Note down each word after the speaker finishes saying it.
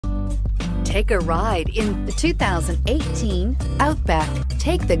Take a ride in the 2018 Outback.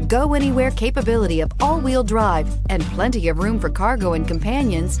 Take the go-anywhere capability of all-wheel drive and plenty of room for cargo and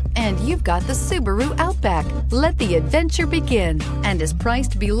companions, and you've got the Subaru Outback. Let the adventure begin, and is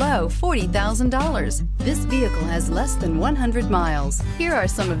priced below $40,000. This vehicle has less than 100 miles. Here are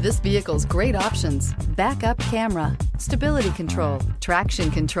some of this vehicle's great options: backup camera, stability control, traction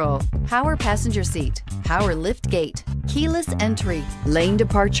control, power passenger seat, power lift gate, keyless entry, lane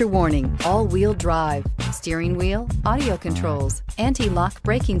departure warning, all-wheel drive, steering wheel audio controls, anti-lock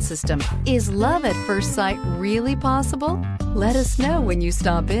braking system. Is love at first sight really possible? Let us know when you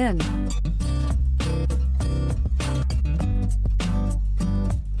stop in.